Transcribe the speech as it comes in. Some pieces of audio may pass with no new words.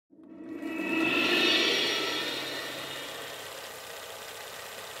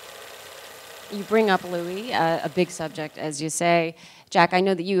You bring up Louis, a big subject, as you say. Jack, I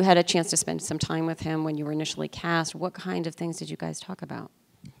know that you had a chance to spend some time with him when you were initially cast. What kind of things did you guys talk about?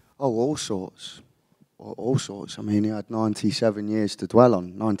 Oh, all sorts. All sorts. I mean, he had 97 years to dwell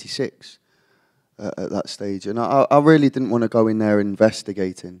on, 96 at that stage. And I really didn't want to go in there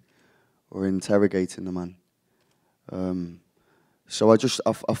investigating or interrogating the man. So I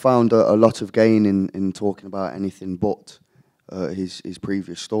found a lot of gain in talking about anything but his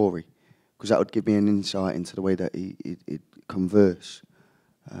previous story, because that would give me an insight into the way that he'd converse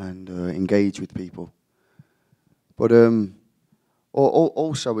and engage with people. But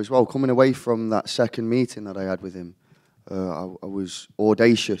also as well, coming away from that second meeting that I had with him, I was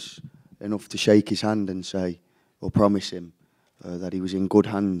audacious enough to shake his hand and say, or promise him, that he was in good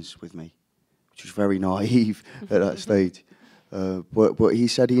hands with me, which was very naive at that stage. But he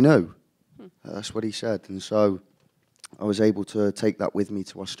said he knew. That's what he said. And so I was able to take that with me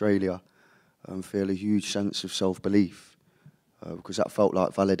to Australia and feel a huge sense of self-belief, because that felt like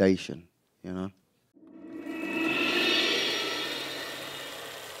validation, you know.